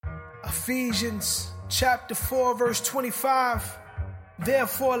Ephesians chapter 4 verse 25.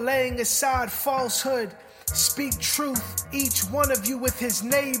 Therefore, laying aside falsehood, speak truth, each one of you with his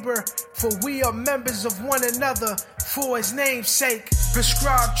neighbor, for we are members of one another for his name's sake.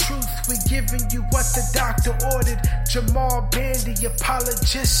 Prescribe truth, we giving you what the doctor ordered. Jamal Bandy,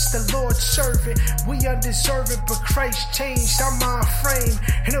 apologist, the Lord's servant. We undeserving, but Christ changed our mind frame.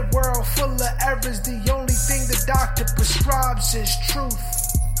 In a world full of errors, the only thing the doctor prescribes is truth.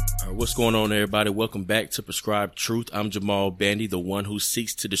 What's going on, everybody? Welcome back to Prescribed Truth. I'm Jamal Bandy, the one who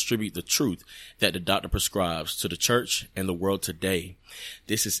seeks to distribute the truth that the doctor prescribes to the church and the world today.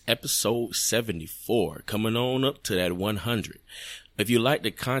 This is episode 74, coming on up to that 100. If you'd like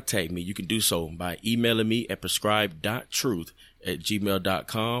to contact me, you can do so by emailing me at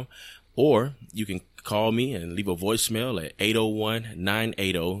prescribed.truth@gmail.com, or you can call me and leave a voicemail at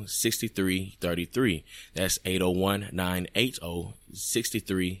 801-980-6333. That's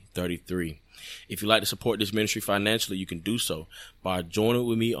 801-980-6333. If you'd like to support this ministry financially, you can do so by joining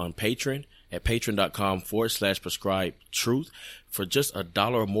with me on Patreon at patreon.com/prescribed truth. For just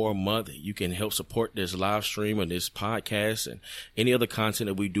 $1 or more a month, you can help support this live stream and this podcast and any other content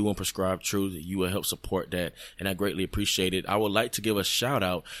that we do on Prescribed Truth. You will help support that, and I greatly appreciate it. I would like to give a shout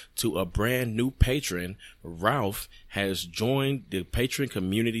out to a brand new patron. Ralph has joined the Patreon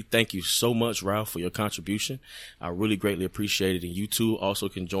community. Thank you so much, Ralph, for your contribution. I really greatly appreciate it, and you too also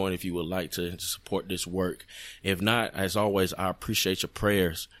can join if you would like to support this work. If not, as always, I appreciate your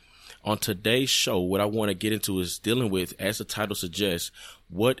prayers. On today's show, what I want to get into is dealing with, as the title suggests,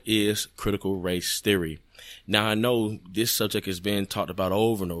 what is critical race theory? Now, I know this subject has been talked about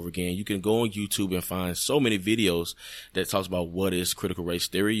over and over again. You can go on YouTube and find so many videos that talks about what is critical race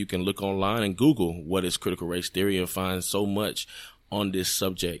theory. You can look online and Google what is critical race theory and find so much on this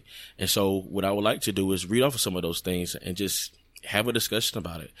subject. And so what I would like to do is read off of some of those things and just have a discussion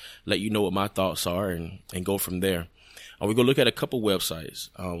about it, let you know what my thoughts are, and go from there. We're going to look at a couple websites.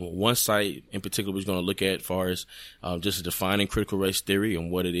 One site in particular we're going to look at as far as just defining critical race theory and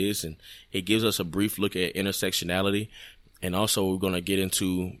what it is. And it gives us a brief look at intersectionality. And also we're going to get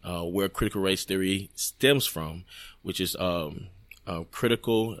into where critical race theory stems from, which is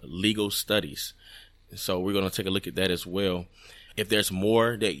critical legal studies. So we're going to take a look at that as well. If there's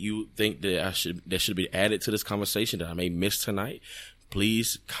more that you think that should be added to this conversation that I may miss tonight,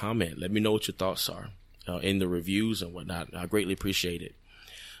 please comment. Let me know what your thoughts are in the reviews and whatnot. I greatly appreciate it.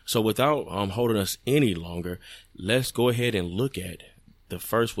 So without holding us any longer, let's go ahead and look at the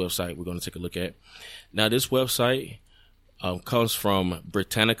first website we're going to take a look at. Now, this website comes from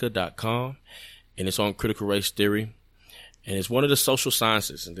Britannica.com, and it's on critical race theory. And it's one of the social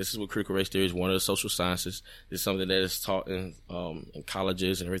sciences, and this is what critical race theory is, one of the social sciences. It's something that is taught in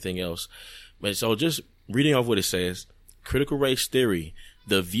colleges and everything else. But so just reading off what it says, critical race theory,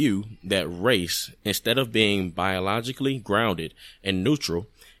 the view that race, instead of being biologically grounded and neutral,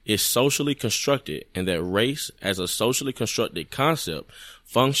 is socially constructed, and that race, as a socially constructed concept,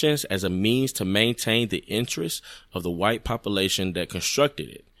 functions as a means to maintain the interests of the white population that constructed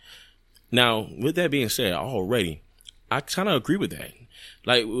it. Now, with that being said, already, I kind of agree with that.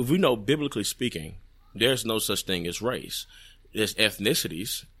 Like, if we know, biblically speaking, there's no such thing as race. There's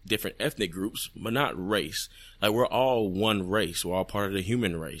ethnicities, different ethnic groups, but not race. Like, we're all one race. We're all part of the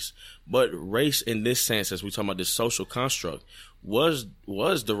human race. But race in this sense, as we talk about this social construct, was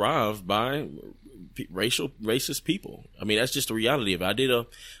derived by racist people. I mean, that's just the reality of it. I did a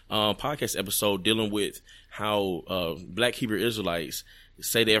podcast episode dealing with how Black Hebrew Israelites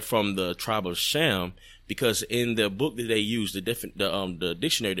say they're from the tribe of Shem, because in the book that they use, the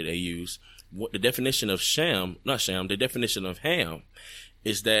dictionary that they use, the definition of the definition of Ham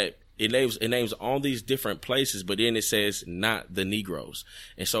is that it names all these different places, but then it says not the Negroes.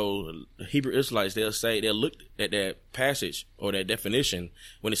 And so Hebrew Israelites, they'll look at that passage or that definition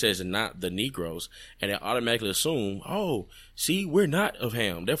when it says not the Negroes, and they automatically assume, oh, see, we're not of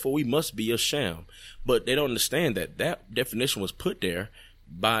Ham, therefore we must be of Shem. But they don't understand that that definition was put there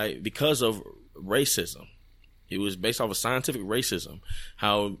because of racism. It was based off of scientific racism,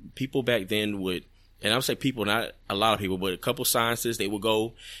 how people back then would, and I would say people, not a lot of people, but a couple scientists, they would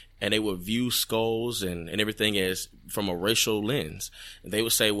go and they would view skulls and everything as from a racial lens. And they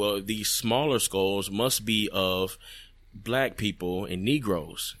would say, well, these smaller skulls must be of Black people and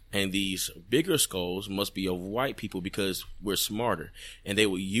Negroes, and these bigger skulls must be of white people because we're smarter. And they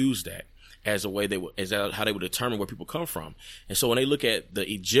would use that as a way how they would determine where people come from. And so when they look at the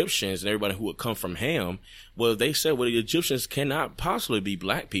Egyptians and everybody who would come from Ham, well, they said, well, the Egyptians cannot possibly be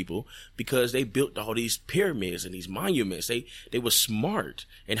Black people because they built all these pyramids and these monuments. They were smart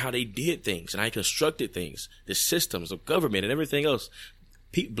in how they did things and how they constructed things, the systems of government and everything else.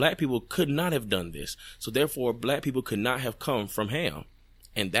 Black people could not have done this. So therefore, black people could not have come from Ham.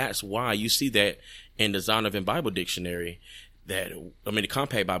 And that's why you see that in the Zondervan Bible Dictionary, the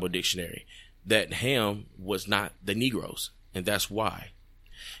Compact Bible Dictionary, that Ham was not the Negroes. And that's why.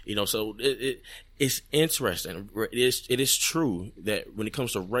 So it's interesting. It is true that when it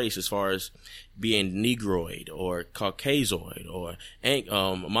comes to race, as far as being Negroid or Caucasoid or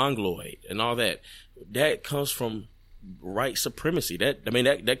Mongoloid and all that, that comes from white supremacy.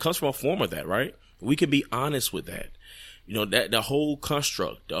 That comes from a form of that, right? We can be honest with that. That the whole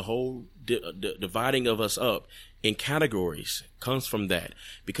construct, the whole dividing of us up in categories comes from that,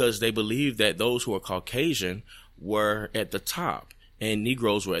 because they believe that those who are Caucasian were at the top and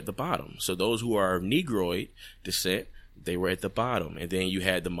Negroes were at the bottom. So those who are Negroid descent, they were at the bottom. And then you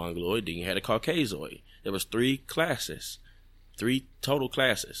had the Mongoloid, then you had the Caucasoid. There was 3 total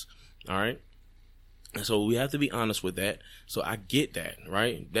classes. All right. And so we have to be honest with that. So I get that,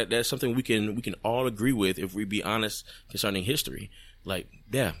 right? That's something we can all agree with if we be honest concerning history. Like,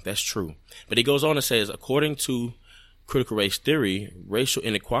 yeah, that's true. But it goes on and says, according to critical race theory, racial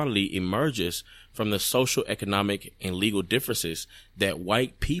inequality emerges from the social, economic, and legal differences that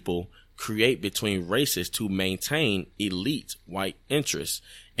white people create between races to maintain elite white interests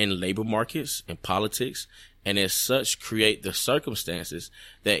in labor markets and politics, and as such create the circumstances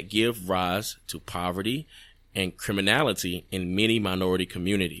that give rise to poverty and criminality in many minority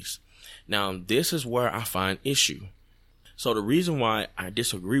communities. Now, this is where I find issue. So the reason why I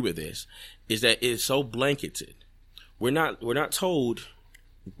disagree with this is that it's so blanketed. We're not told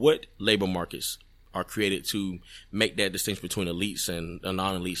what labor markets are created to make that distinction between elites and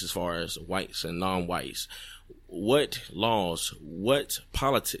non-elites, as far as whites and non-whites. What laws, what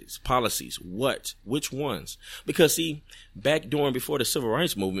policies, which ones? Because see, before the civil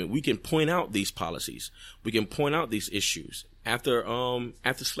rights movement, we can point out these policies. We can point out these issues after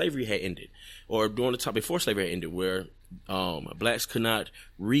slavery had ended, or during the time before slavery had ended, where blacks could not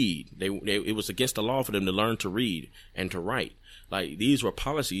read. It was against the law for them to learn to read and to write. Like, these were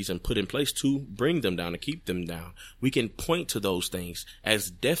policies and put in place to bring them down, to keep them down. We can point to those things as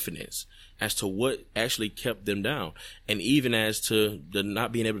definites as to what actually kept them down, and even as to the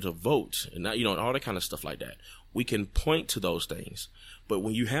not being able to vote and not, all that kind of stuff like that. We can point to those things. But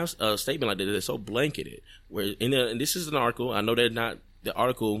when you have a statement like that, it's so blanketed. And this is an article. I know the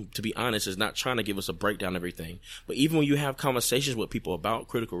article, to be honest, is not trying to give us a breakdown of everything. But even when you have conversations with people about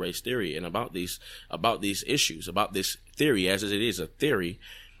critical race theory and about these issues, about this theory, as it is a theory,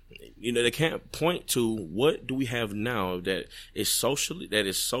 they can't point to what do we have now that is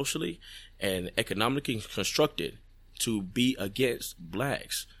socially and economically constructed to be against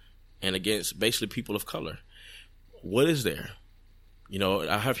blacks and against basically people of color. What is there?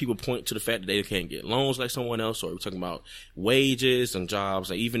 I have people point to the fact that they can't get loans like someone else, or we're talking about wages and jobs,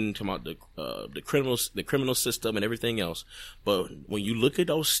 and even talking about the criminal system and everything else. But when you look at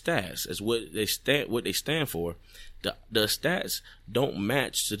those stats as what they stand for, the stats don't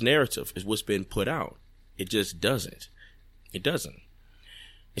match the narrative as what's been put out. It just doesn't. It doesn't.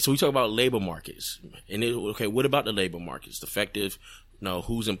 And so we talk about labor markets, and what about the labor markets? The fact of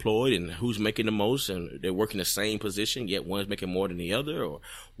who's employed and who's making the most, and they're working the same position, yet one's making more than the other, or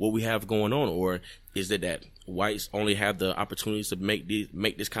what we have going on? Or is it that whites only have the opportunities to make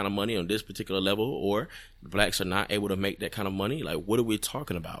this kind of money on this particular level, or blacks are not able to make that kind of money? Like, what are we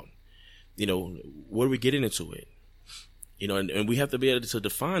talking about? What are we getting into it? And we have to be able to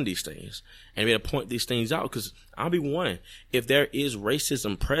define these things and be able to point these things out, because I'll be one, if there is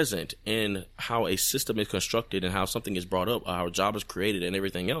racism present in how a system is constructed and how something is brought up, how a job is created and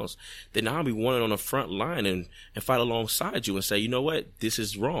everything else, then I'll be one on the front line and fight alongside you and say, you know what, this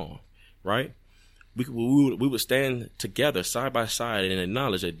is wrong, right? We would stand together side by side and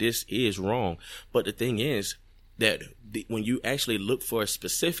acknowledge that this is wrong. But the thing is that when you actually look for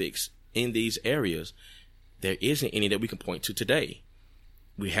specifics in these areas, there isn't any that we can point to today.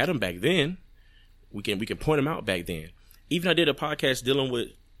 We had them back then. We can point them out back then. Even I did a podcast dealing with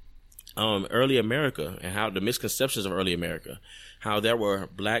early America and how the misconceptions of early America, how there were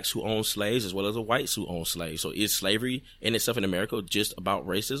blacks who owned slaves as well as the whites who owned slaves. So is slavery in itself in America just about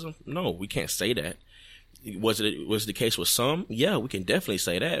racism? No, we can't say that. Was it the case with some? Yeah, we can definitely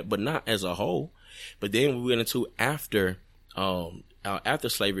say that, but not as a whole. But then we went into after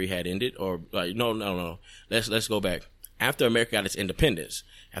slavery had ended, or no. Let's go back. After America got its independence.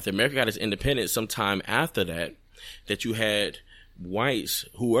 Sometime after that you had whites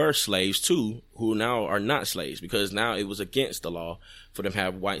who were slaves too, who now are not slaves, because now it was against the law for them to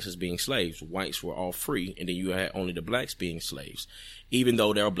have whites as being slaves. Whites were all free, and then you had only the blacks being slaves, even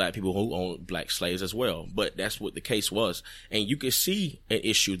though there are black people who own black slaves as well. But that's what the case was. And you can see an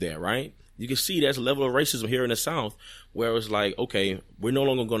issue there, right? You can see there's a level of racism here in the South where it's like, okay, we're no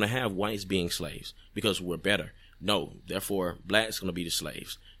longer going to have whites being slaves because we're better. No, therefore, blacks going to be the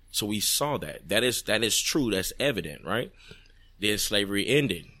slaves. So we saw that. That is true. That's evident, right? Then slavery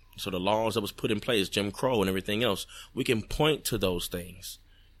ended. So the laws that was put in place, Jim Crow and everything else, we can point to those things.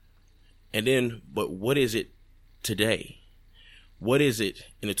 And then, but what is it today? What is it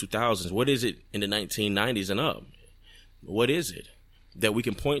in the 2000s? What is it in the 1990s and up? What is it that we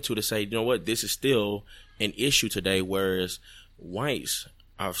can point to say, you know what, this is still an issue today, whereas whites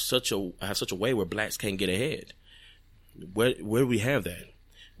have such a way where blacks can't get ahead? Where do we have that?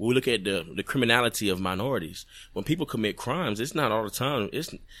 When we look at the criminality of minorities, when people commit crimes, it's not all the time.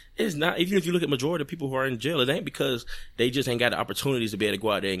 It's not, even if you look at majority of people who are in jail, it ain't because they just ain't got the opportunities to be able to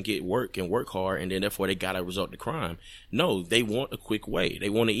go out there and get work and work hard, and then therefore they got to resort to crime. No, they want a quick way. They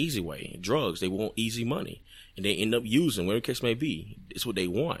want an easy way. Drugs, they want easy money. And they end up using, whatever the case may be. It's what they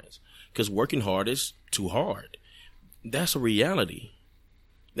want. Because working hard is too hard. That's a reality.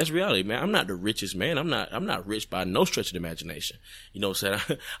 That's reality, man. I'm not the richest man. I'm not rich by no stretch of the imagination. You know what I'm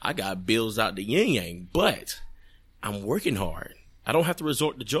saying? I got bills out the yin yang, but I'm working hard. I don't have to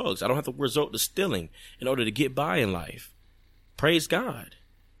resort to drugs. I don't have to resort to stealing in order to get by in life. Praise God.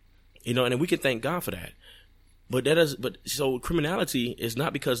 You know, and we can thank God for that. So criminality is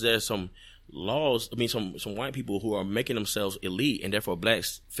not because there's some laws. I mean, some white people who are making themselves elite, and therefore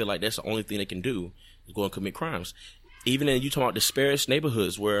blacks feel like that's the only thing they can do is go and commit crimes. Even in, you talk about disparate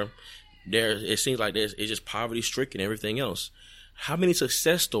neighborhoods where it seems like it's just poverty stricken and everything else. How many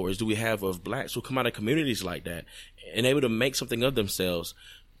success stories do we have of blacks who come out of communities like that and able to make something of themselves,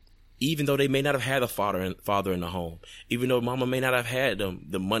 even though they may not have had a father in the home, even though mama may not have had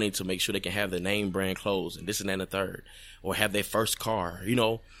the money to make sure they can have the name brand clothes and this and that and the third, or have their first car, you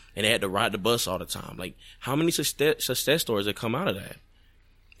know, and they had to ride the bus all the time. Like, how many success stories that come out of that?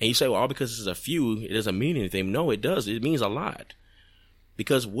 And you say, well, all because it's a few, it doesn't mean anything. No, it does. It means a lot.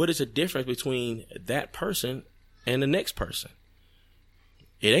 Because what is the difference between that person and the next person?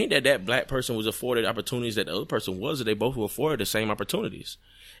 It ain't that black person was afforded opportunities that the other person was, that they both were afforded the same opportunities.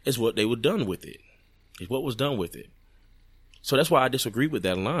 It's what they were done with it. It's what was done with it. So that's why I disagree with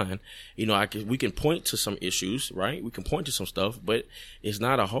that line. You know, we can point to some issues, right? We can point to some stuff, but it's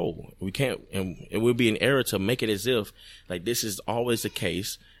not a whole. We can't, and it would be an error to make it as if like this is always the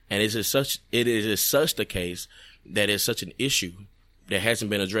case, and it is such the case that it's such an issue that hasn't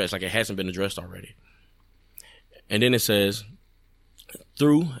been addressed, like it hasn't been addressed already. And then it says,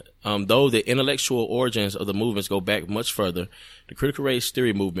 though the intellectual origins of the movements go back much further, the critical race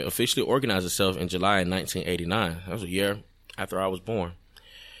theory movement officially organized itself in July 1989. That was a year after I was born.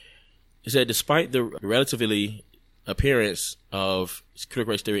 It said, despite the relatively appearance of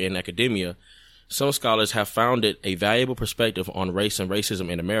critical race theory in academia, some scholars have found it a valuable perspective on race and racism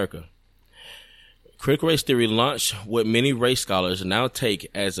in America. Critical race theory launched what many race scholars now take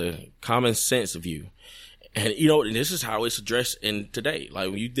as a common sense view. And, you know, this is how it's addressed in today. Like,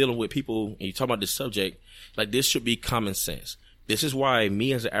 when you're dealing with people and you talk about this subject, like, this should be common sense. This is why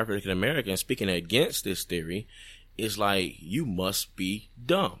me as an African American speaking against this theory is like, you must be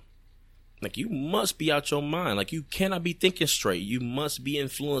dumb. Like, you must be out your mind. Like, you cannot be thinking straight. You must be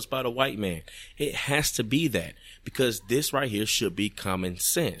influenced by the white man. It has to be that, because this right here should be common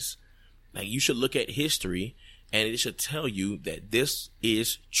sense. Like, you should look at history and it should tell you that this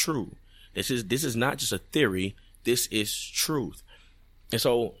is true. This is not just a theory. This is truth. And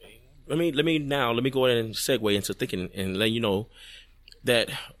so let me go ahead and segue into thinking and let you know that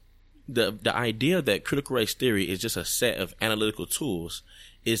the idea that critical race theory is just a set of analytical tools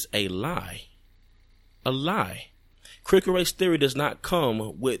is a lie. A lie. Critical race theory does not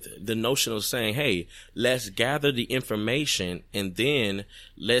come with the notion of saying, hey, let's gather the information and then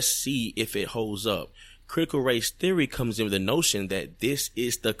let's see if it holds up. Critical race theory comes in with the notion that this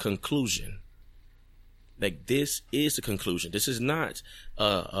is the conclusion. Like, this is the conclusion. This is not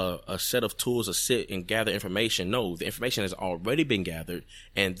a set of tools to sit and gather information. No, the information has already been gathered,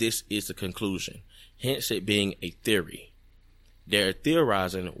 and this is the conclusion. Hence it being a theory. They're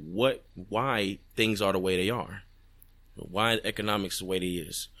theorizing why things are the way they are. Why economics the way it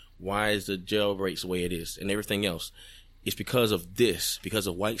is. Why is the jail rates the way it is, and everything else. It's because of this, because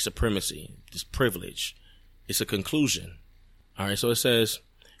of white supremacy, this privilege. It's a conclusion. All right, so it says,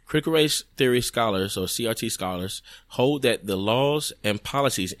 critical race theory scholars, or CRT scholars, hold that the laws and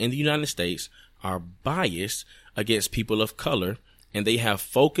policies in the United States are biased against people of color and they have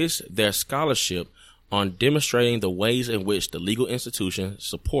focused their scholarship on demonstrating the ways in which the legal institutions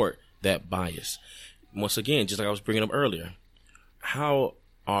support that bias. Once again, just like I was bringing up earlier, how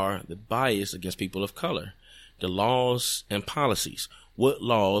are the bias against people of color? The laws and policies. What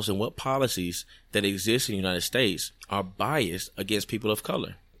laws and what policies that exist in the United States are biased against people of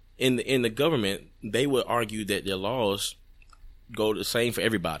color? In the government, they would argue that their laws go the same for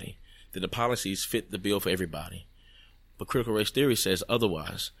everybody, that the policies fit the bill for everybody. But critical race theory says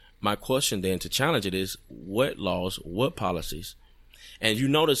otherwise. My question then to challenge it is, what laws, what policies? And you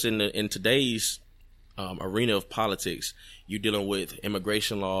notice in today's arena of politics, you're dealing with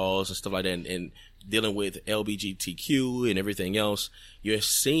immigration laws and stuff like that, and dealing with LGBTQ and everything else. You're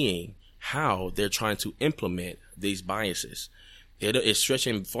seeing how they're trying to implement these biases. It's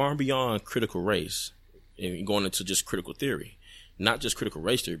stretching far beyond critical race and going into just critical theory, not just critical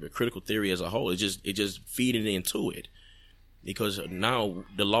race theory, but critical theory as a whole. It just feeding into it, because now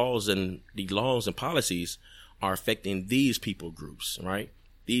the laws and policies are affecting these people groups, right?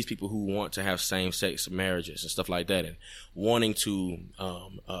 These people who want to have same-sex marriages and stuff like that, and wanting to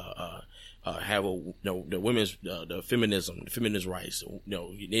have the women's the feminism, the feminist rights.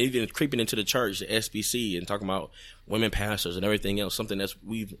 Even creeping into the church, the SBC, and talking about women pastors and everything else. Something that's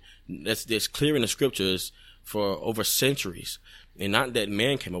clear in the scriptures for over centuries, and not that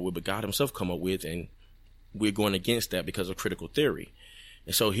man came up with, but God Himself come up with, and we're going against that because of critical theory.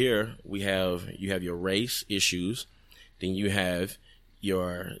 And so here you have your race issues, then you have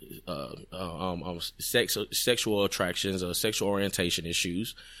your sexual attractions or sexual orientation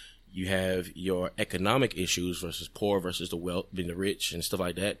issues. You have your economic issues versus poor versus the wealth, being the rich and stuff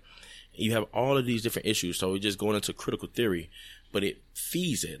like that. You have all of these different issues. So we're just going into critical theory, but it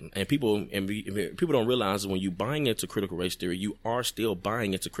feeds it. And people don't realize that when you're buying into critical race theory, you are still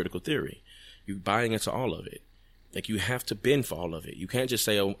buying into critical theory. You're buying into all of it. Like, you have to bend for all of it. You can't just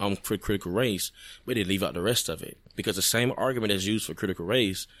say, oh, I'm for critical race, but then leave out the rest of it. Because the same argument that's used for critical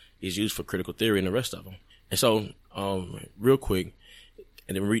race is used for critical theory and the rest of them. And so, real quick,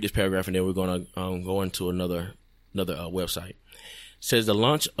 and then read this paragraph, and then we're going to go into another website. It says the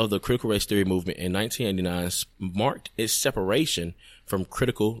launch of the critical race theory movement in 1989 marked its separation from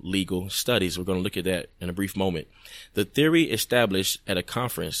critical legal studies. We're going to look at that in a brief moment. The theory established at a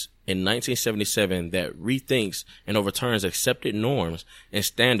conference in 1977 that rethinks and overturns accepted norms and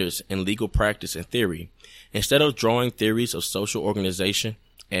standards in legal practice and theory. Instead of drawing theories of social organization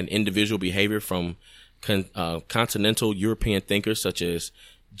and individual behavior from continental European thinkers such as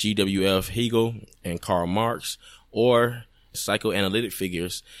G.W.F. Hegel and Karl Marx, or psychoanalytic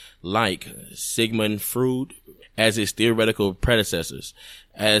figures like Sigmund Freud as its theoretical predecessors,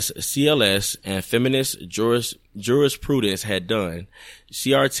 as CLS and feminist jurisprudence had done,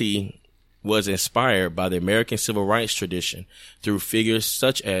 CRT was inspired by the American civil rights tradition through figures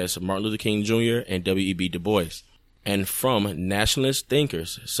such as Martin Luther King Jr. and W.E.B. Du Bois, and from nationalist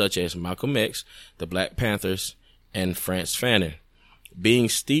thinkers such as Malcolm X, the Black Panthers, and Frantz Fanon. Being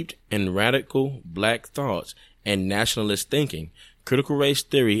steeped in radical black thoughts and nationalist thinking, critical race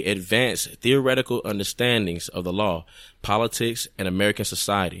theory advanced theoretical understandings of the law, politics, and American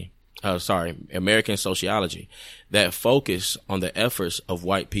sociology that focus on the efforts of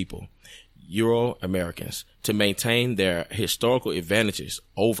white people, Euro-Americans, to maintain their historical advantages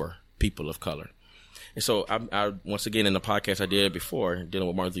over people of color. And so I once again, in the podcast I did before dealing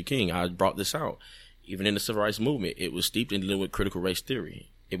with Martin Luther King, I brought this out. Even in the civil rights movement, it was steeped in dealing with critical race theory.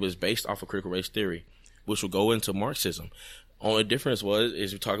 It was based off of critical race theory, which will go into Marxism. Only difference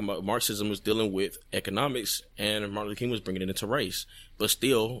is we're talking about Marxism was dealing with economics, and Martin Luther King was bringing it into race, but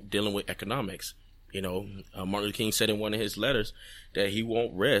still dealing with economics. Martin Luther King said in one of his letters that he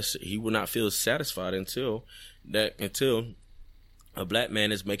won't rest. He will not feel satisfied until a black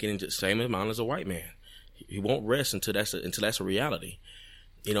man is making the same amount as a white man. He won't rest until that's a reality.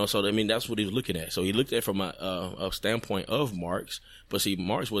 So I mean, that's what he was looking at. So he looked at it from a standpoint of Marx, but see,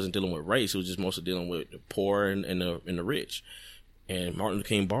 Marx wasn't dealing with race; he was just mostly dealing with the poor and the rich. And Martin Luther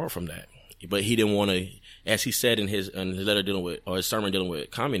King borrowed from that, but he didn't want to, as he said in his letter his sermon dealing with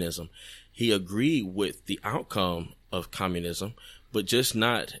communism, he agreed with the outcome of communism, but just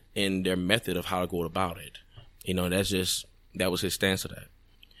not in their method of how to go about it. That was his stance of that.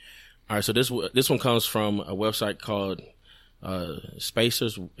 All right, so this one comes from a website called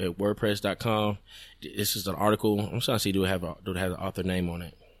Spacers at WordPress.com. This is an article. I'm trying to see, do it have an author name on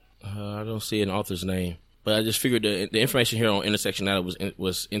it? I don't see an author's name, but I just figured the information here on intersectionality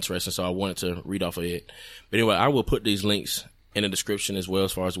was interesting, so I wanted to read off of it. But anyway, I will put these links in the description as well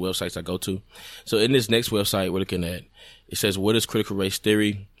as far as the websites I go to. So in this next website we're looking at, it says, what is critical race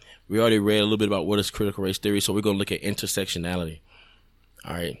theory? We already read a little bit about what is critical race theory, so we're going to look at intersectionality.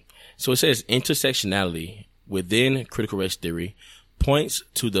 All right. So it says intersectionality within critical race theory points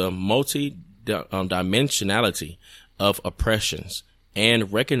to the multi-dimensionality of oppressions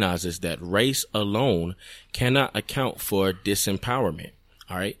and recognizes that race alone cannot account for disempowerment.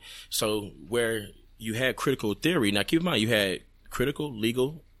 All right. So where you had critical theory, now keep in mind you had critical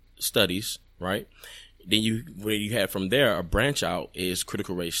legal studies, right? Then where you had from there a branch out is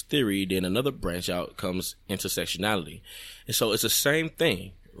critical race theory. Then another branch out comes intersectionality. And so it's the same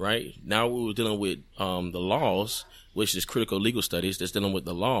thing, right? Now we were dealing with the laws, which is critical legal studies that's dealing with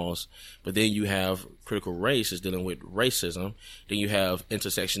the laws. But then you have critical race is dealing with racism. Then you have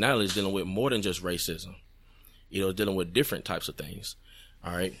intersectionality is dealing with more than just racism, dealing with different types of things.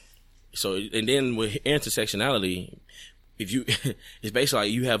 All right. So, and then with intersectionality, it's basically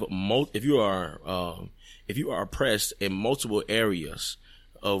like you have if you are oppressed in multiple areas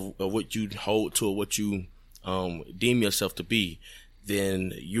of what you hold to or what you deem yourself to be,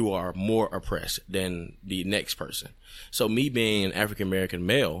 then you are more oppressed than the next person. So me being an African American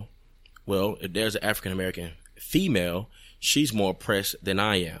male, well, if there's an African American female, she's more oppressed than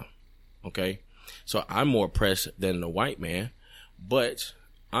I am. Okay, so I'm more oppressed than the white man, but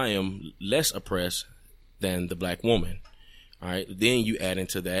I am less oppressed than the black woman. All right. Then you add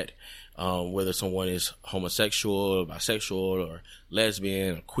into that, whether someone is homosexual or bisexual or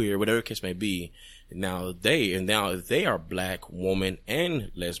lesbian or queer, whatever the case may be. Now they are black woman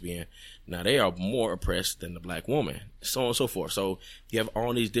and lesbian. Now they are more oppressed than the black woman, so on and so forth. So you have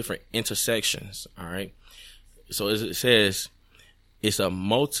all these different intersections. All right. So as it says, it's a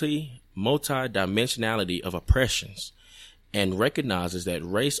multi-dimensionality of oppressions, and recognizes that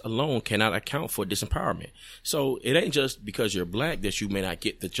race alone cannot account for disempowerment. So it ain't just because you're black that you may not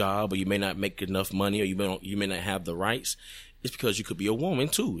get the job, or you may not make enough money, or you may not have the rights. It's because you could be a woman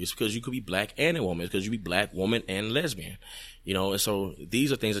too. It's because you could be black and a woman. It's because you be black, woman, and lesbian. And so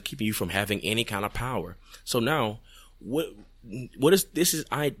these are things that keep you from having any kind of power. So now, what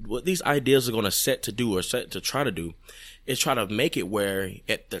these ideas are going to set to try to do is try to make it where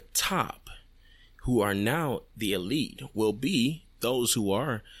at the top, who are now the elite, will be those who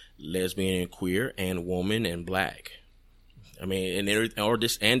are lesbian and queer and woman and black. I mean,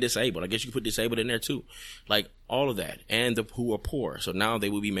 and disabled. I guess you could put disabled in there too, like all of that, and the who are poor. So now they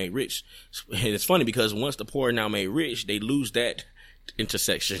will be made rich. And it's funny because once the poor are now made rich, they lose that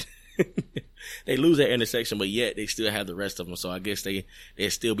intersection. They lose that intersection, but yet they still have the rest of them. So I guess they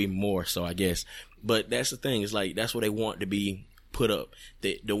still be more. So I guess, but that's the thing. It's like that's what they want to be put up.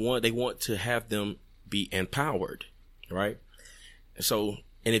 They want to have them be empowered, right? So,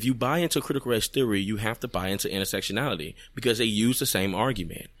 and if you buy into critical race theory, you have to buy into intersectionality because they use the same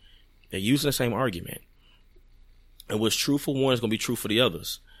argument. They're using the same argument, and what's true for one is going to be true for the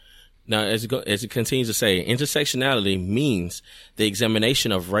others. Now, as it continues to say, intersectionality means the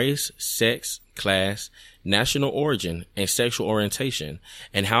examination of race, sex, class, national origin, and sexual orientation,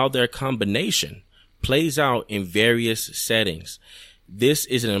 and how their combination plays out in various settings. This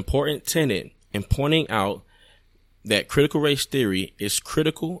is an important tenet in pointing out that critical race theory is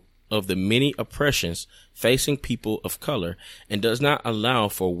critical of the many oppressions facing people of color and does not allow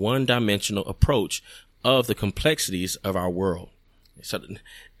for one-dimensional approach of the complexities of our world. So,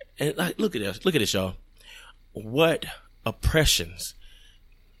 and look at this, y'all. What oppressions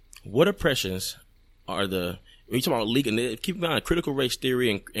are the, when you talk about legal, keep in mind critical race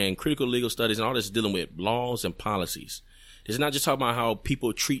theory and critical legal studies and all this is dealing with laws and policies. It's not just talking about how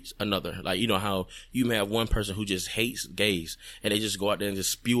people treat another. Like, how you may have one person who just hates gays and they just go out there and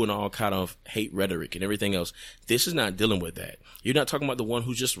just spewing all kind of hate rhetoric and everything else. This is not dealing with that. You're not talking about the one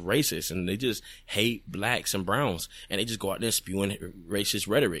who's just racist and they just hate blacks and browns and they just go out there and spewing racist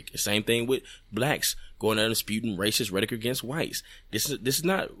rhetoric. The same thing with blacks going out and spewing racist rhetoric against whites. This is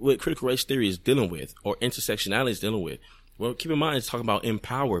not what critical race theory is dealing with or intersectionality is dealing with. Well, keep in mind, it's talking about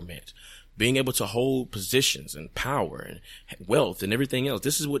empowerment. Being able to hold positions and power and wealth and everything else.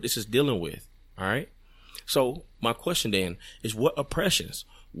 This is what this is dealing with. All right. So my question then is, what oppressions,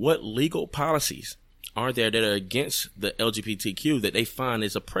 what legal policies are there that are against the LGBTQ that they find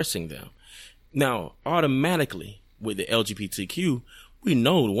is oppressing them? Now, automatically with the LGBTQ, we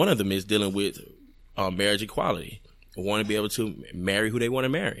know one of them is dealing with marriage equality. They want to be able to marry who they want to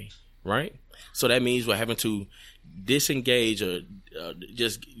marry. Right. So that means we're having to disengage or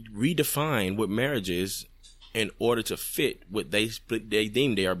just redefine what marriage is in order to fit what they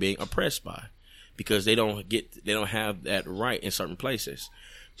deem they are being oppressed by, because they don't have that right in certain places.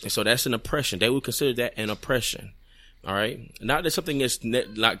 And so that's an oppression. They would consider that an oppression. All right. Not that something that's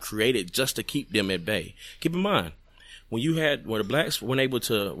not created just to keep them at bay. Keep in mind, when the blacks weren't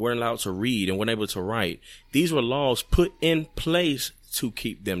allowed to read and weren't able to write, these were laws put in place to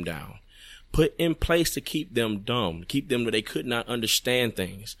keep them down, put in place to keep them dumb, keep them where they could not understand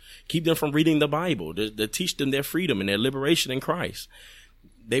things, keep them from reading the Bible, to teach them their freedom and their liberation in Christ.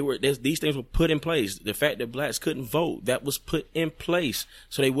 These things were put in place. The fact that blacks couldn't vote, that was put in place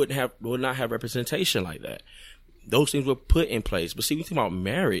so they would not have representation like that. Those things were put in place. But see, when you think about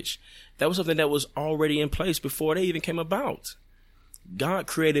marriage, that was something that was already in place before they even came about. God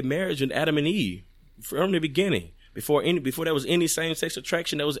created marriage with Adam and Eve from the beginning, before there was any same-sex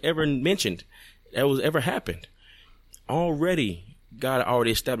attraction that was ever mentioned, that was ever happened. Already, God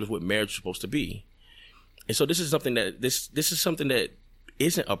already established what marriage was supposed to be. And so this is something that this is something that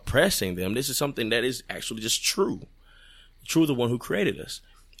isn't oppressing them. This is something that is actually just true. True, the one who created us.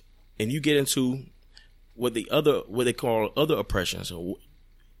 And you get into what they call other oppressions.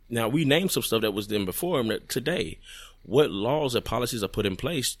 Now, we named some stuff that was then before them today. What laws or policies are put in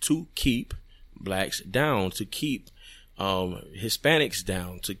place to keep blacks down, to keep Hispanics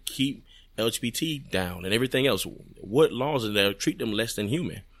down, to keep LGBT down, and everything else? What laws are there to treat them less than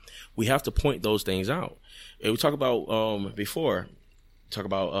human? We have to point those things out. And we talk about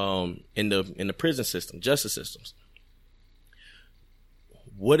in the prison system, justice systems.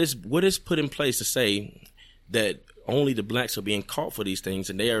 What is put in place to say that only the blacks are being caught for these things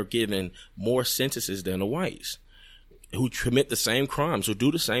and they are given more sentences than the whites who commit the same crimes, who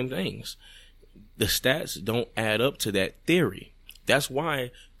do the same things? The stats don't add up to that theory. That's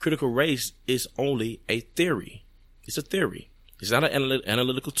why critical race is only a theory. It's a theory. It's not an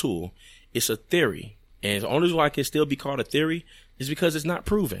analytical tool. It's a theory. And the only reason why it can still be called a theory is because it's not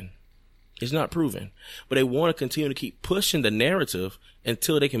proven. It's not proven. But they want to continue to keep pushing the narrative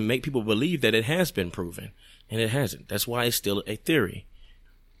until they can make people believe that it has been proven. And it hasn't. That's why it's still a theory.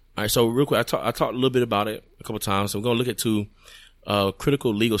 All right, so real quick, I talked a little bit about it a couple of times. So we're going to look at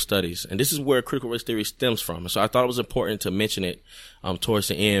critical legal studies. And this is where critical race theory stems from. So I thought it was important to mention it towards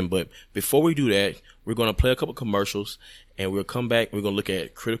the end. But before we do that, we're going to play a couple commercials, and we'll come back and we're going to look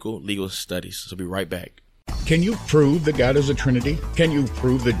at critical legal studies. So we'll be right back. Can you prove that God is a Trinity? Can you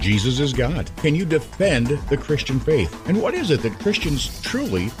prove that Jesus is God? Can you defend the Christian faith? And what is it that Christians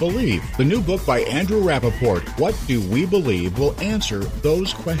truly believe? The new book by Andrew Rappaport, What Do We Believe?, will answer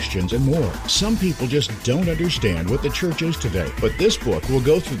those questions and more. Some people just don't understand what the church is today, but this book will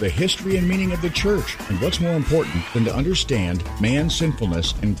go through the history and meaning of the church and what's more important than to understand man's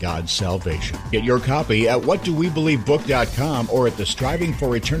sinfulness and God's salvation. Get your copy at whatdowebelievebook.com or at the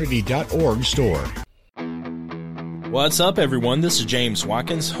strivingforeternity.org store. What's up, everyone? This is James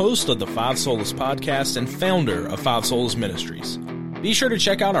Watkins, host of the Five Solas podcast and founder of Five Solas Ministries. Be sure to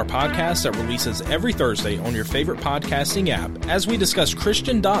check out our podcast that releases every Thursday on your favorite podcasting app as we discuss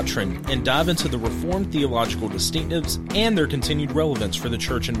Christian doctrine and dive into the Reformed theological distinctives and their continued relevance for the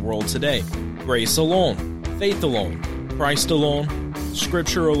church and world today. Grace alone, faith alone, Christ alone,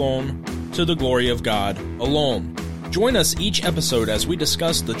 Scripture alone, to the glory of God alone. Join us each episode as we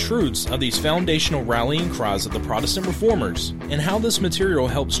discuss the truths of these foundational rallying cries of the Protestant reformers and how this material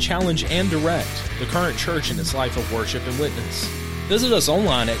helps challenge and direct the current church in its life of worship and witness. Visit us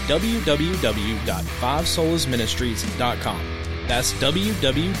online at www.fivesolasministries.com. That's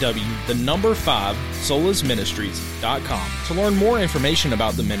www.5solasministries.com to learn more information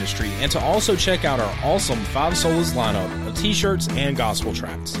about the ministry and to also check out our awesome Five Solas lineup of t-shirts and gospel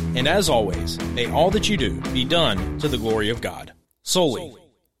tracts. And as always, may all that you do be done to the glory of God. Soli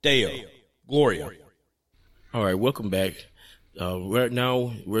Deo Gloria. All right, welcome back. Right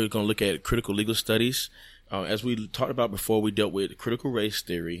now, we're going to look at critical legal studies. As we talked about before, we dealt with critical race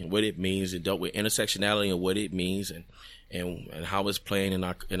theory and what it means, and dealt with intersectionality and what it means, and how it's playing in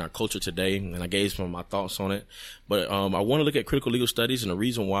our culture today. And I gave some of my thoughts on it. But I want to look at critical legal studies, and the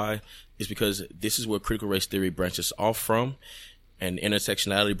reason why is because this is where critical race theory branches off from, and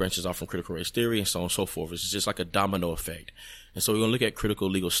intersectionality branches off from critical race theory, and so on and so forth. It's just like a domino effect. And so we're going to look at critical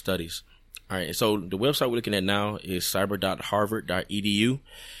legal studies. All right. And so the website we're looking at now is cyber.harvard.edu,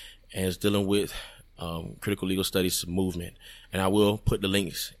 and it's dealing with critical legal studies movement. And I will put the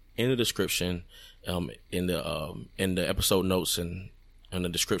links in the description, in the episode notes and in the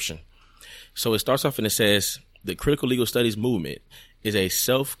description. So it starts off and it says the critical legal studies movement is a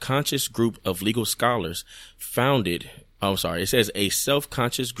self-conscious group of legal scholars it says a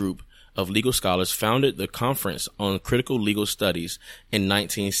self-conscious group of legal scholars founded the Conference on Critical Legal Studies in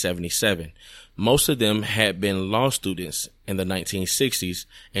 1977. Most of them had been law students in the 1960s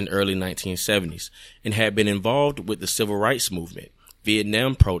and early 1970s and had been involved with the civil rights movement,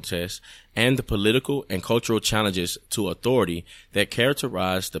 Vietnam protests, and the political and cultural challenges to authority that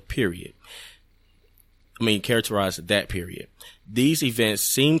characterized the period. characterized that period. These events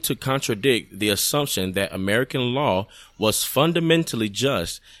seem to contradict the assumption that American law was fundamentally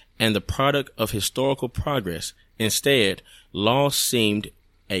just and the product of historical progress. Instead, law seemed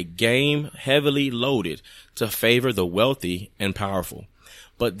a game heavily loaded to favor the wealthy and powerful.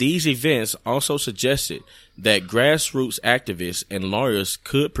 But these events also suggested that grassroots activists and lawyers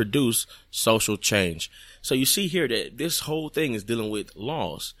could produce social change. So you see here that this whole thing is dealing with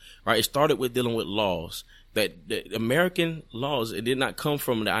laws, right? It started with dealing with laws. That the American laws, it did not come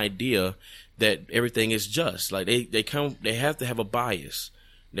from the idea that everything is just. Like they have to have a bias.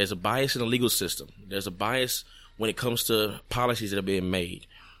 There's a bias in the legal system. There's a bias when it comes to policies that are being made,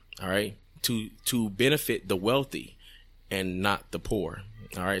 all right, to benefit the wealthy and not the poor.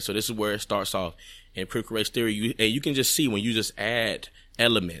 All right, so this is where it starts off in critical race theory. You can just see when you just add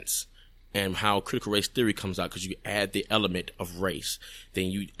elements and how critical race theory comes out, because you add the element of race, then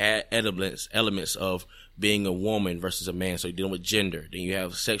you add elements of being a woman versus a man. So you're dealing with gender. Then you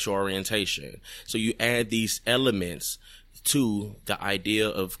have sexual orientation. So you add these elements to the idea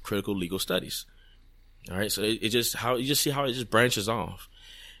of critical legal studies. All right, so you just see how it just branches off,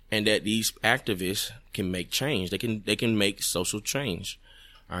 and that these activists can make change. They can make social change.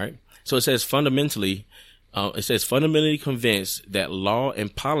 All right. So it says fundamentally convinced that law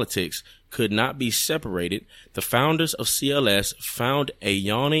and politics could not be separated, the founders of CLS found a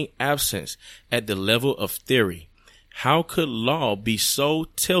yawning absence at the level of theory. How could law be so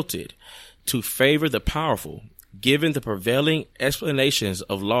tilted to favor the powerful, given the prevailing explanations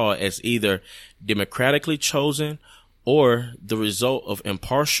of law as either democratically chosen or the result of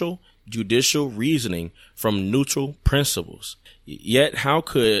impartial judicial reasoning from neutral principles? Yet how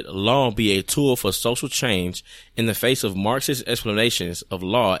could law be a tool for social change in the face of Marxist explanations of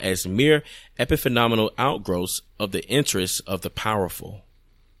law as mere epiphenomenal outgrowths of the interests of the powerful?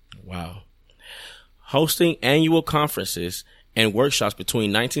 Wow. Hosting annual conferences and workshops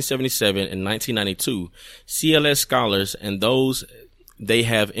between 1977 and 1992, CLS scholars and those they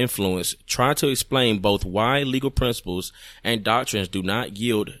have influenced try to explain both why legal principles and doctrines do not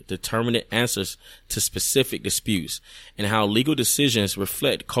yield determinate answers to specific disputes, and how legal decisions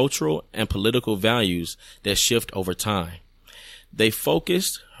reflect cultural and political values that shift over time. They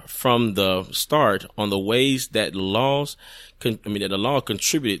focused from the start on the ways that the law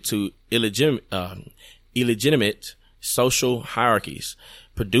contributed to illegitimate social hierarchies,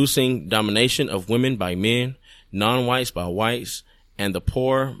 producing domination of women by men, non-whites by whites, and the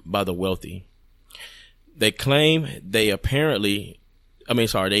poor by the wealthy. They claim that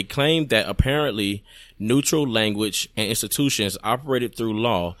apparently neutral language and institutions operated through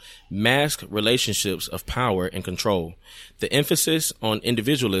law mask relationships of power and control. The emphasis on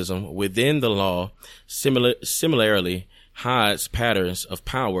individualism within the law similarly hides patterns of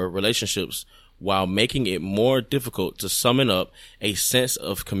power relationships while making it more difficult to summon up a sense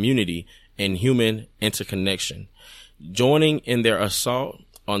of community and human interconnection. Joining in their assault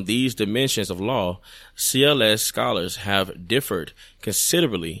on these dimensions of law, CLS scholars have differed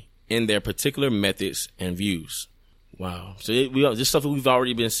considerably in their particular methods and views. Wow. So this stuff that we've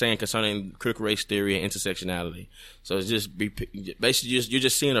already been saying concerning critical race theory and intersectionality. So it's just basically you're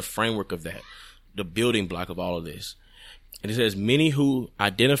just seeing a framework of that, the building block of all of this. And it says many who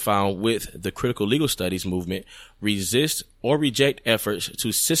identify with the critical legal studies movement resist or reject efforts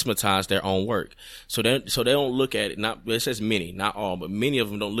to systematize their own work. So they don't look at it. It says many, not all, but many of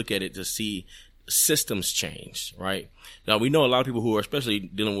them don't look at it to see systems change. Right now, we know a lot of people who are especially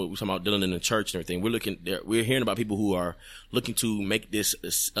dealing in the church and everything. We're hearing about people who are looking to make this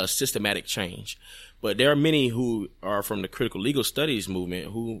a systematic change. But there are many who are from the critical legal studies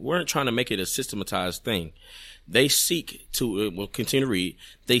movement who weren't trying to make it a systematized thing. They seek to, we'll continue to read,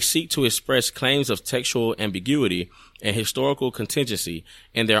 they seek to express claims of textual ambiguity and historical contingency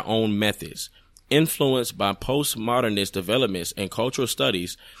in their own methods. Influenced by postmodernist developments and cultural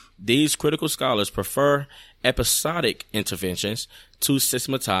studies, these critical scholars prefer episodic interventions to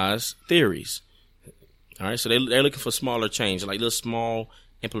systematized theories. All right, so they're looking for smaller change, like little small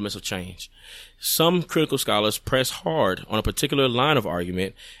implements of change. Some critical scholars press hard on a particular line of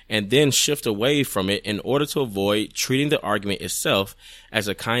argument and then shift away from it in order to avoid treating the argument itself as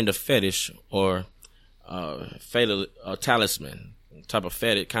a kind of fetish or talisman,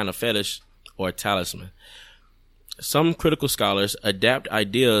 fetish or talisman. Some critical scholars adapt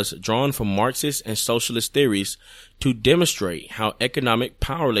ideas drawn from Marxist and socialist theories to demonstrate how economic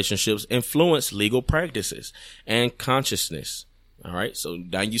power relationships influence legal practices and consciousness. All right. So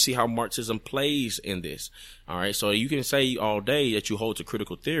now you see how Marxism plays in this. All right. So you can say all day that you hold to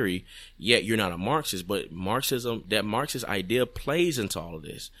critical theory, yet you're not a Marxist, but that Marxist idea plays into all of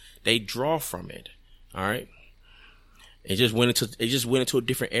this. They draw from it. All right. It just went into a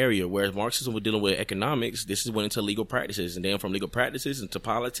different area. Whereas Marxism was dealing with economics, this went into legal practices, and then from legal practices into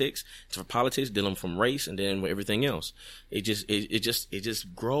politics, dealing from race, and then with everything else. It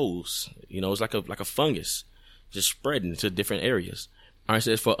just grows. You know, it's like a fungus, just spreading to different areas. All right, it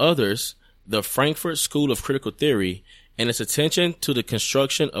says for others, the Frankfurt School of Critical Theory and its attention to the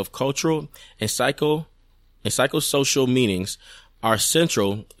construction of cultural and psychosocial meanings are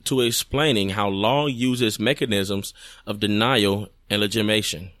central to explaining how law uses mechanisms of denial and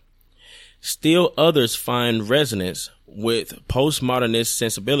legitimation. Still others find resonance with postmodernist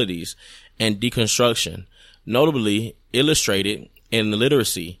sensibilities and deconstruction, notably illustrated in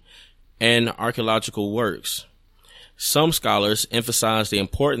literacy and archaeological works. Some scholars emphasize the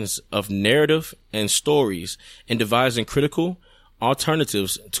importance of narrative and stories in devising critical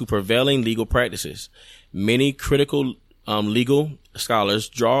alternatives to prevailing legal practices. Many critical legal scholars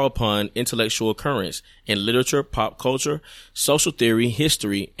draw upon intellectual currents in literature, pop culture, social theory,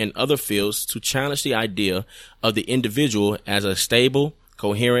 history, and other fields to challenge the idea of the individual as a stable,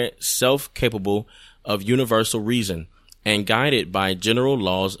 coherent, self-capable of universal reason and guided by general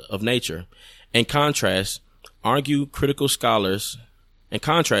laws of nature. In contrast, argue critical scholars,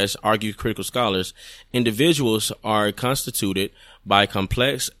 individuals are constituted by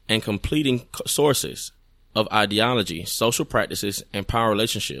complex and completing sources of ideology, social practices, and power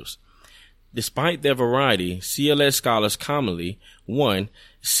relationships. Despite their variety, CLS scholars commonly, 1,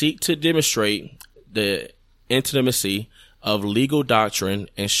 seek to demonstrate the intimacy of legal doctrine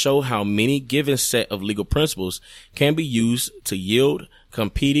and show how many given set of legal principles can be used to yield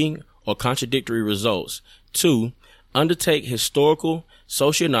competing or contradictory results. 2, undertake historical,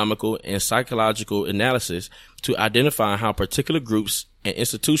 socioeconomical, and psychological analysis to identify how particular groups and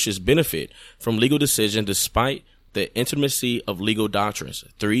institutions benefit from legal decision despite the intimacy of legal doctrines.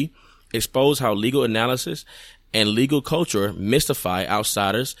 3, expose how legal analysis and legal culture mystify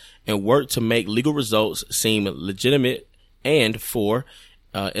outsiders and work to make legal results seem legitimate. And 4,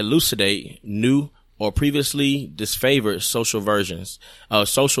 elucidate new or previously disfavored social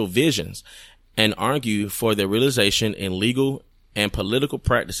visions and argue for their realization in legal and political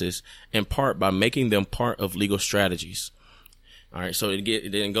practices, in part by making them part of legal strategies. All right, so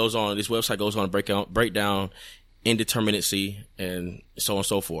it then goes on. This website goes on to break down indeterminacy and so on and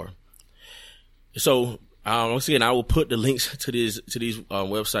so forth. So once again, I will put the links to these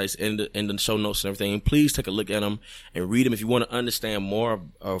websites in the show notes and everything. Please take a look at them and read them if you want to understand more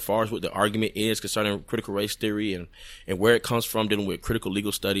as far as what the argument is concerning critical race theory and where it comes from, dealing with critical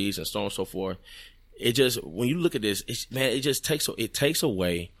legal studies and so on and so forth. It just, when you look at this, it takes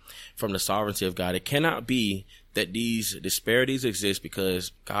away from the sovereignty of God. It cannot be that these disparities exist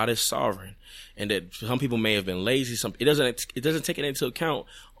because God is sovereign and that some people may have been lazy. It doesn't take into account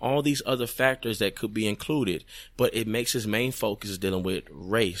all these other factors that could be included, but it makes its main focus dealing with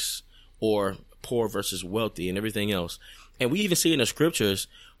race or poor versus wealthy and everything else. And we even see in the scriptures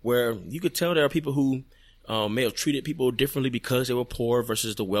where you could tell there are people who may have treated people differently because they were poor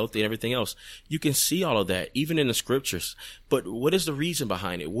versus the wealthy and everything else. You can see all of that even in the scriptures. But what is the reason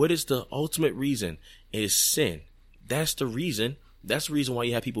behind it? What is the ultimate reason? It is sin. That's the reason. That's the reason why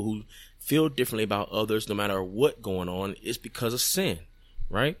you have people who feel differently about others no matter what going on. It's because of sin,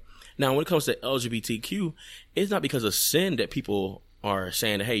 right? Now, when it comes to LGBTQ, it's not because of sin that people are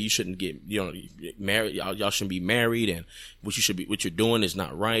saying, hey, you shouldn't get, married. Y'all shouldn't be married, and what you're doing is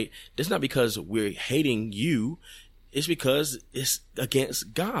not right. That's not because we're hating you. It's because it's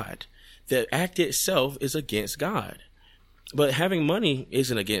against God. The act itself is against God. But having money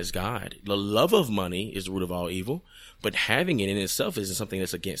isn't against God. The love of money is the root of all evil, but having it in itself isn't something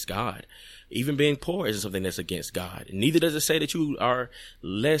that's against God. Even being poor isn't something that's against God. Neither does it say that you are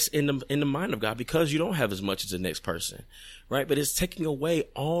less in the mind of God because you don't have as much as the next person, right? But it's taking away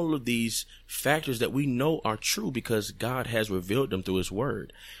all of these factors that we know are true because God has revealed them through his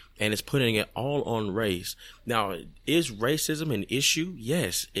word, and it's putting it all on race. Now, is racism an issue?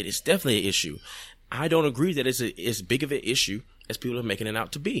 Yes, it is definitely an issue. I don't agree that it's as big of an issue as people are making it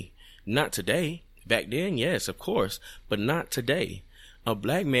out to be. Not today. Back then, yes, of course, but not today. A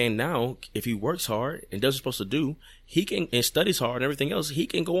black man now, if he works hard and does what he's supposed to do, he can, and studies hard and everything else, he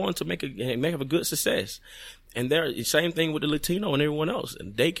can go on to make a good success. And the same thing with the Latino and everyone else.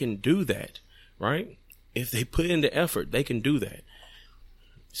 And they can do that, right? If they put in the effort, they can do that.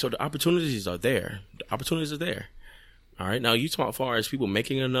 So the opportunities are there. All right. Now, you talk as far as people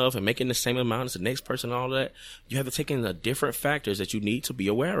making enough and making the same amount as the next person and all that, you have to take in the different factors that you need to be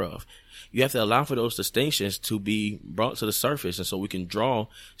aware of. You have to allow for those distinctions to be brought to the surface, and so we can draw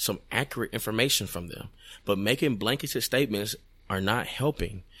some accurate information from them. But making blanketed statements are not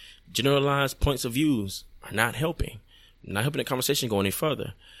helping. Generalized points of views are not helping the conversation go any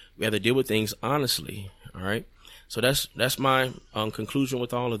further. We have to deal with things honestly. All right. So that's my conclusion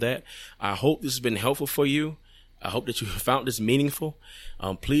with all of that. I hope this has been helpful for you. I hope that you found this meaningful.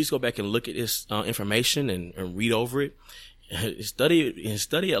 Please go back and look at this information and read over it. Study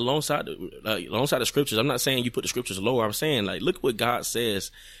it alongside the scriptures. I'm not saying you put the scriptures lower. I'm saying, like, look at what God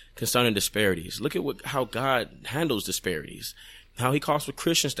says concerning disparities. Look at how God handles disparities, how he calls for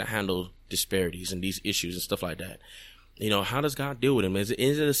Christians to handle disparities and these issues and stuff like that. You know, how does God deal with them? Is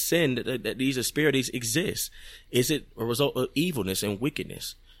it a sin that these disparities exist? Is it a result of evilness and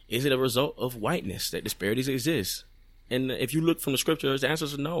wickedness? Is it a result of whiteness that disparities exist? And if you look from the scriptures, the answer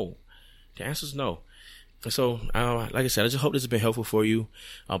is no. The answer is no. And so, like I said, I just hope this has been helpful for you.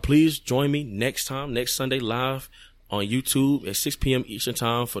 Please join me next Sunday live on YouTube at 6 p.m. Eastern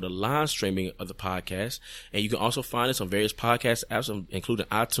Time for the live streaming of the podcast. And you can also find us on various podcast apps, including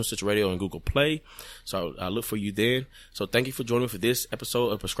iTunes, Stitcher Radio, and Google Play. So I look for you then. So thank you for joining me for this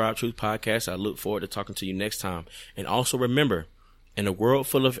episode of Prescribed Truth Podcast. I look forward to talking to you next time. And also remember, in a world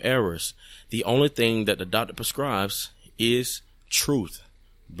full of errors, the only thing that the doctor prescribes is truth.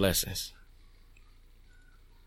 Blessings.